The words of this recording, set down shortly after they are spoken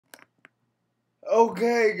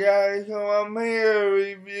Okay guys, so I'm here to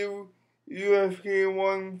review UFC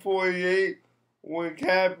 148, which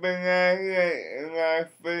happened last night in Las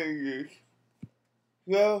Vegas.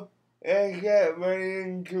 So, let's get right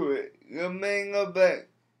into it. The main event,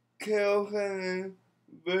 Kelvin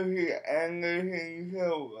versus Anderson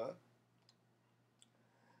Silva.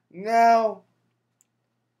 Now,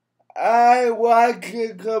 I watched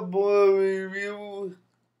a couple of reviews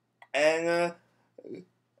and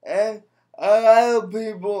and a lot of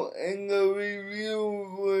people in the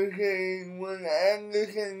review were saying when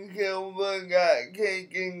Anderson Silva got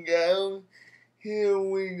taken down, here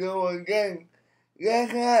we go again.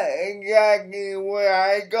 That's not exactly what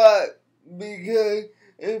I got, because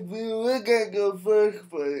if you look at the first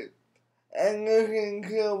fight, Anderson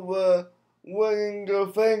Silva wasn't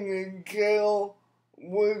defending. Kill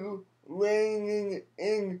was raining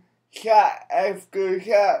in shot after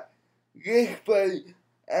shot. This fight,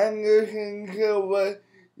 Anderson Silva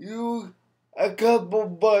used a couple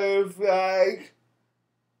butterflies.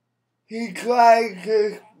 He tried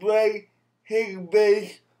to spray his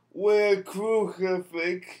base with a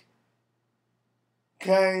crucifix,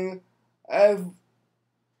 kind of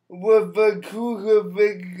with a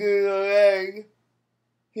crucifix to the leg.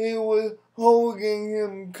 He was holding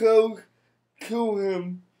him close to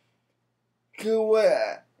him to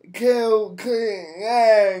where Kill couldn't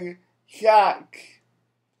land shots.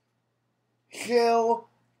 Kill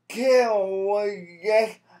was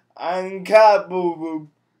just on top of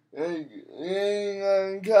him, laying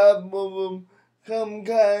on top of him,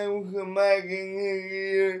 sometimes smacking his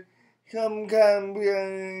ear, sometimes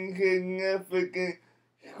getting significant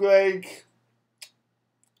strikes.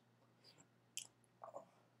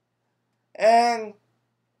 And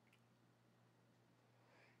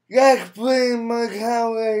that's pretty much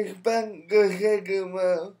how I expect the second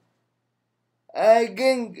round. I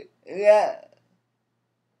think that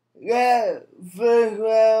first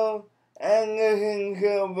round, Anderson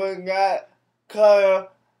Silva got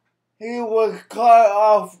caught. He was caught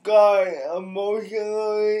off guard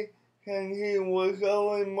emotionally, and he was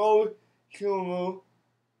so emotional.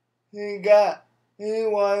 He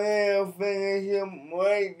wanted to finish him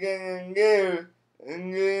right then and there,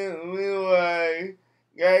 and didn't realize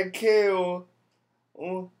that Kill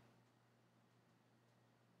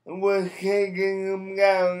was taking him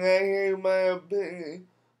down. That is my opinion.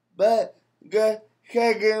 But the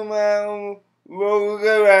second round rolled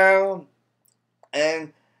around,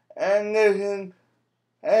 and Anderson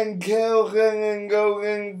and Kill couldn't go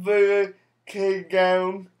in for the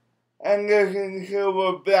takedown. Anderson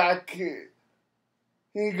Silva blocked it.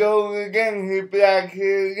 He goes again, he blocks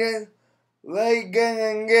it again. Right then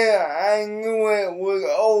and there, I knew it was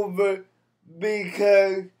over,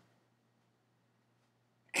 because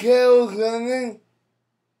Kill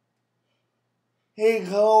his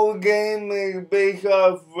whole game is based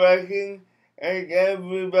off wrestling, as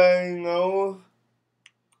everybody knows.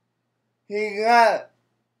 He's not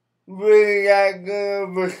really that good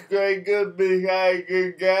of a striker besides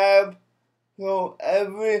the jab, so I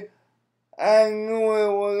knew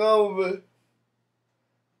it was over.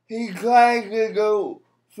 He tried to go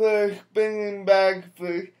for a spinning back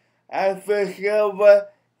fist after Silva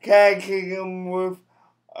catching him with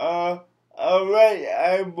a right,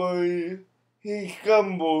 I believe. He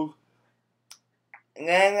stumbled.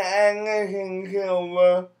 Then Anderson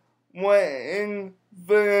Silva went in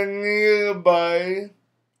for the nearby,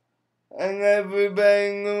 and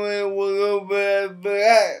everybody knew it was over after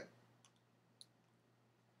that.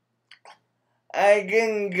 I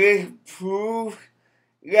think this proves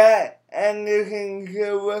that Anderson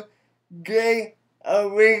Silva did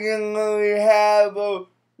originally have a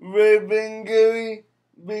rib injury,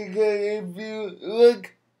 because if you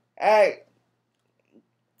look at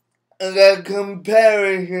the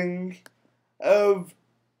comparisons of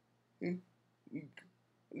the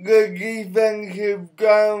defensive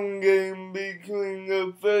ground game between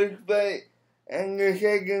the first fight and the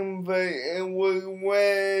second fight, it was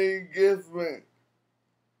way different.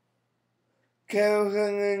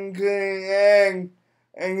 Kelvin couldn't hang,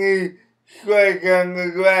 and he struck on the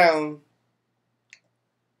ground.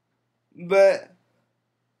 But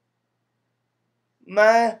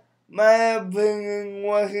my opinion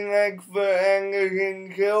wasn't like for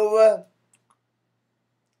Anderson Silva.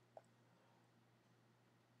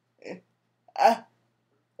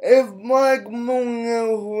 If Mark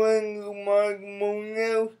Munoz wins, Mark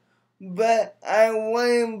Munoz, but I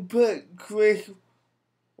wouldn't put Chris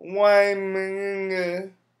Wyman in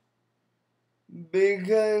there,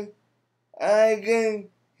 because I think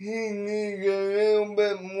he needs a little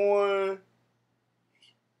bit more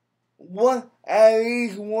at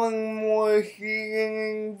least one more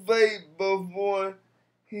season fight before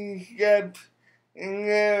he steps in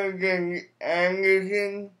there against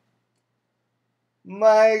Anderson.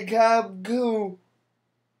 My top two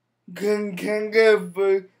contenders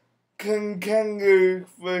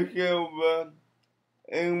for silver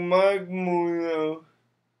and Mark Munoz.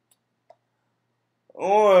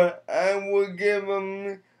 Or I would give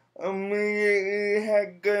him immediately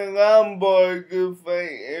Hector Lombard to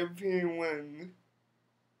fight if he wins.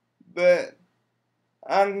 But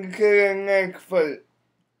on to the next fight.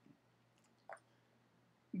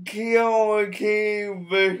 Keo Ortiz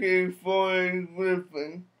versus Forrest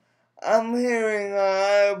Griffin. I'm hearing a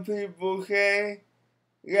lot of people say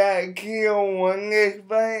that Keo won this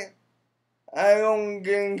fight. I don't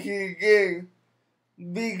think he did.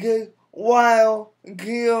 Because while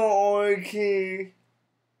Keo Ortiz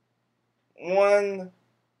won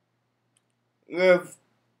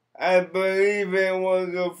I believe it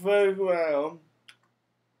was the first round,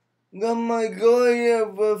 the majority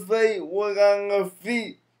of the fight was on the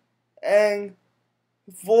feet, and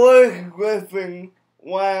Forrest Griffin,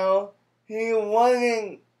 while he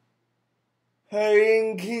wasn't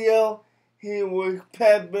hurting Keo, he was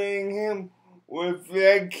peppering him with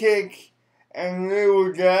leg kicks and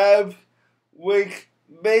little jabs, which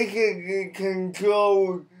basically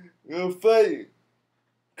controlled the fight.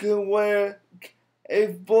 To where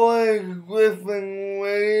if Forrest Griffin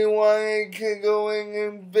really wanted to go in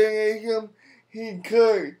and finish him, he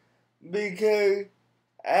could. Because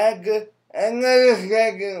at the end of the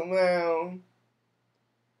second round,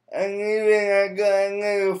 and even at the end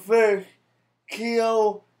of the first,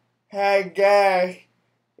 Keo had gas,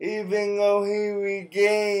 even though he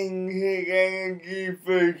regained his energy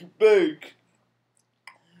for spurts.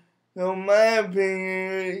 So my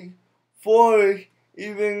opinion, Forrest,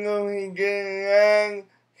 even though he didn't land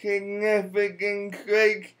significant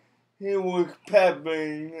strikes, he was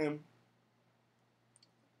peppering him.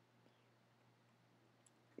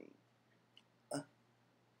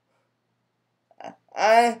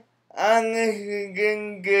 I honestly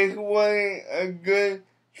think this wasn't a good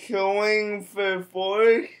showing for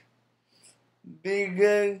Forrest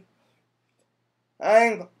because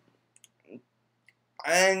I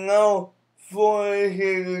know Forrest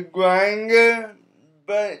is a grinder,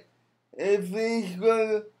 but if he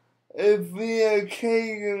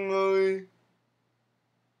occasionally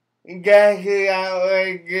gashes out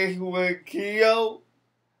like this with Keo,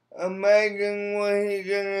 imagine what he's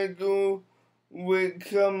gonna do with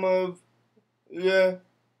some of the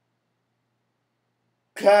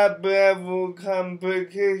top level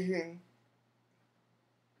competition.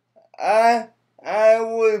 I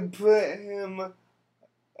would put him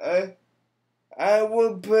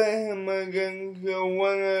against the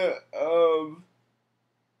winner of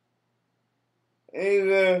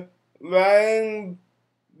either Ryan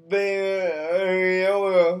Bader or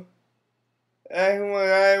Yoda. That's what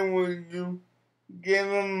I would do. Give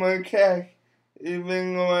him a catch,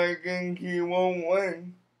 even though I think he won't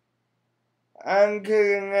win. On to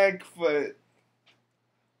the next fight.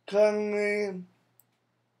 Conley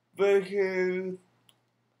versus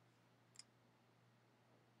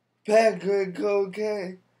Patrick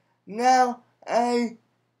Coquet. Now,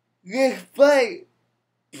 this fight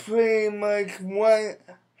pretty much went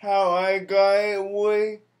how I got it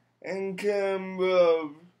would in terms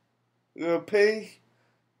of the pace,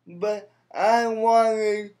 but I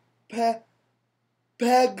wanted Patrick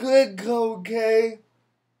Coquet.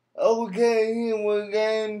 Okay, he was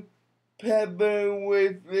getting peppered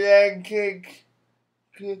with leg kicks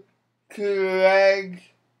to the legs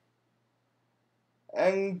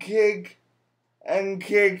and kicks to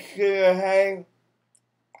the head.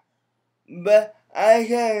 But I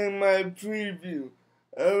said in my preview,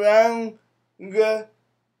 around the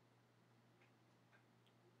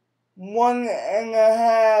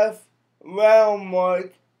 1.5 round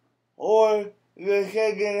mark, or the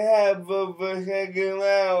second half of the second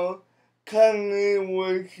round, Conley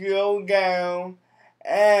would slow down,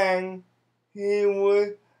 and there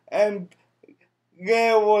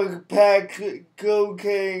was Patrick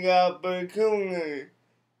Coquet's opportunity.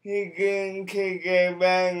 He didn't take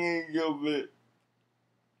advantage of it.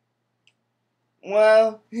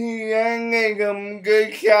 While he landed some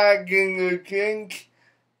good shots in the clinch,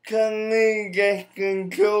 Conley just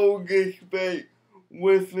controlled this fight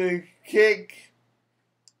with his kicks,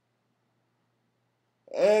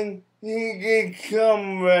 and he did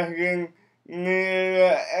some wrestling near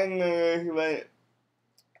the end of this fight.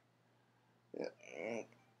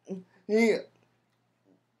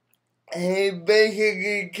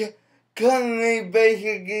 Conley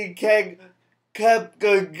basically kept kept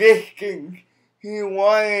the distance. He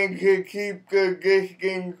wanted to keep the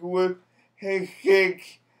distance with his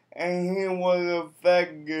kicks, and he was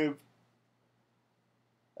effective.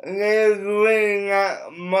 There's really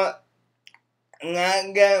not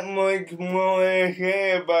that much more to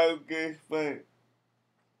say about this fight.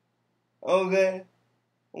 Okay,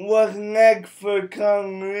 what's next for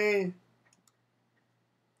Kung Lee?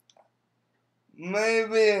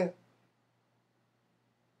 Maybe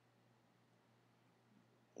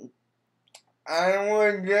I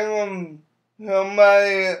would give him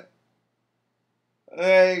somebody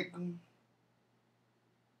like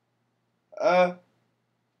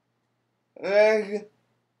like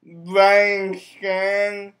Brian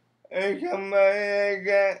Scan or somebody like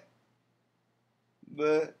that.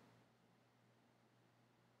 But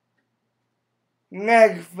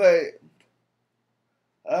next fight,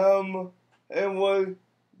 it was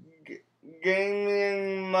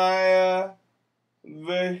Gaming Maya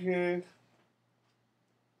versus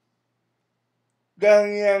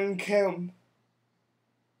Gangyang Kim.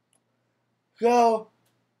 So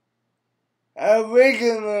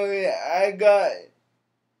originally I got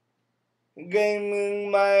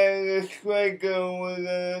Gaming Maya the Striker was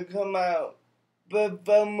gonna come out, but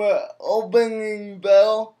from the opening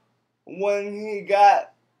bell when he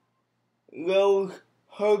got those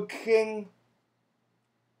hooks in,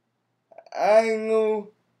 I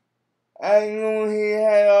knew he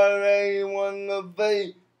had already won the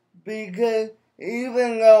fight, because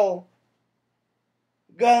even though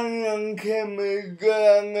Gangnam Kim is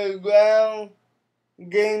good on the ground,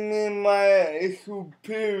 Gaming Maya is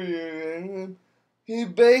superior in him. He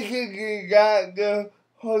basically got the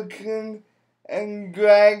hooks in and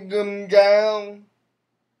dragged him down.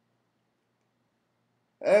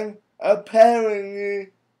 And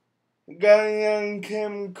apparently, Gangnam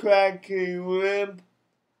Kim cracked his rib.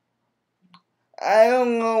 I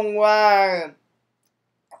don't know why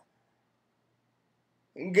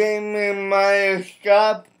Gaming Maya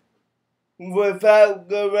stopped without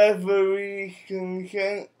the referee's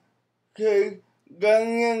consent, because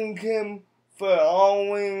Gangnam Kim, for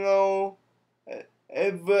all we know,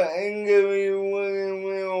 if the injury wasn't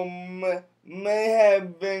real, may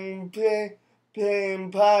have been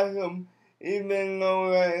playing possum, even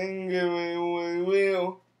though the injury was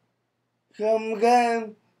real.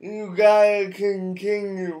 Sometimes you gotta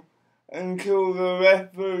continue until the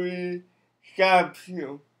referee stops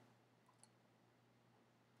you.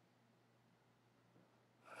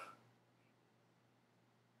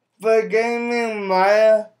 For Gaming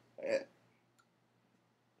Maya,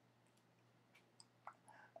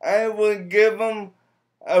 I would give him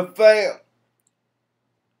a fight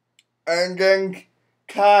against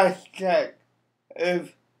Koscheck.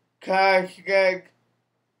 If Koscheck,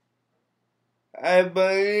 I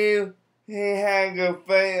believe he had a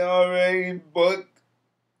fight already booked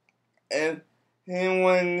if he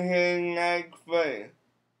wins his next fight.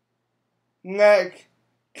 Next,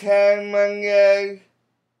 Ken Mendez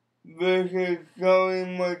versus Joey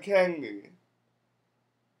McKenzie.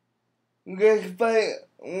 This fight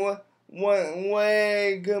went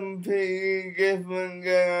way completely different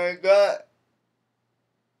than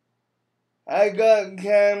I got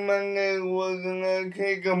Ken Mendez was gonna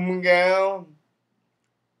take him down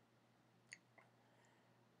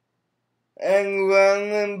and run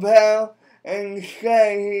and pound, and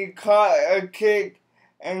instead he caught a kick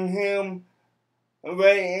and hit him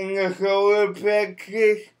right in the solar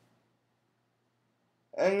plexus,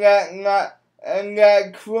 and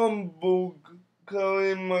that crumbled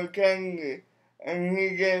Cody McKenzie, and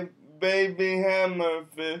he get baby hammer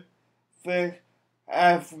fist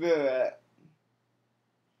after that.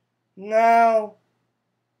 Now,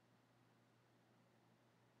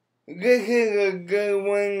 this is a good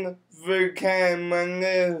win for Ken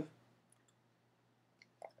Mendez,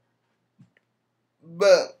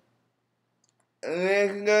 but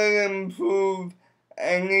this doesn't prove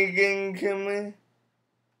anything to me.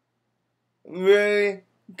 Really,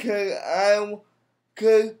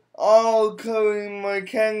 cause all Cody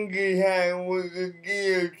McKenzie had was a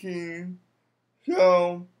guillotine.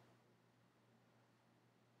 So,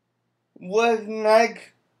 what's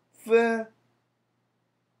next for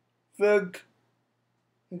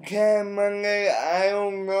Ken Mendez? I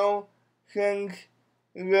don't know, since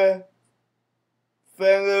the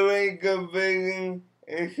featherweight division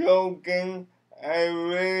is open. I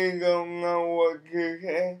really don't know what to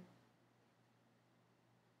say.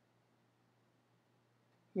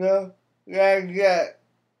 So, like that.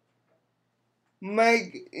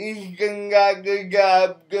 Mike Easton got the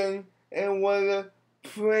job done. It was a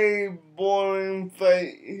pretty boring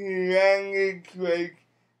fight. He landed quick.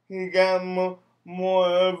 he got more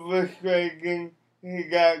of a striking, he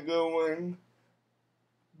got going.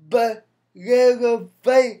 But there's a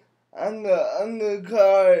fight on the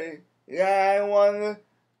undercard that I want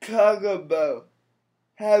to talk about.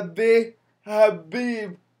 Habib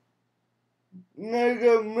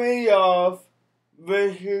Nurmagomedov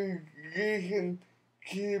versus Jason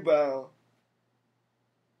Tebow.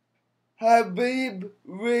 Habib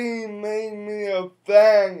really made me a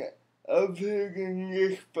fan of picking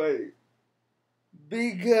this fight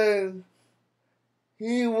because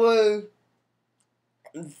he was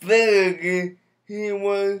physically, he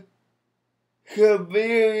was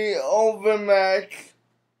severely overmatched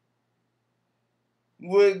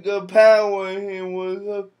with the power. He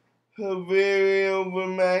was severely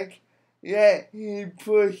overmatched, yet he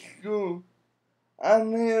pushed through.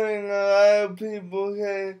 I'm hearing a lot of people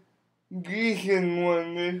say Deason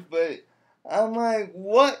won this fight. I'm like,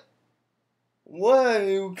 what? What are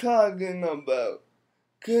you talking about?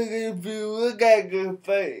 Cause if you look at the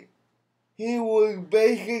fight, he was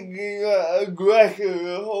basically an aggressor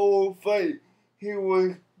the whole fight. He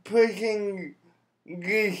was pushing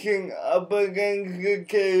Deason up against the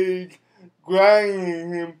cage,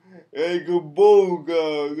 grinding him like a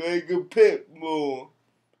bulldog, like a pit bull,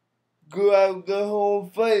 throughout the whole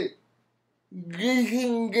fight.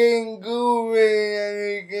 Deason didn't do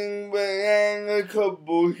really anything but land a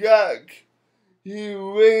couple shots. He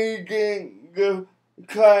really didn't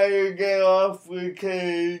try to get off the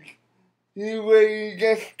cage. He really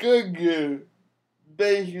just stood there,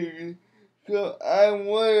 basically. So I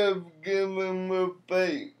would have given the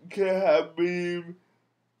fight to Habib.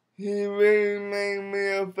 He really made me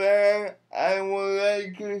a fan. I would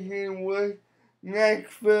like to see what's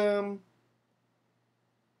next for him.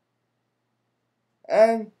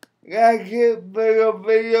 And that's it for the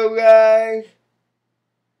video, guys.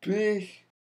 Peace.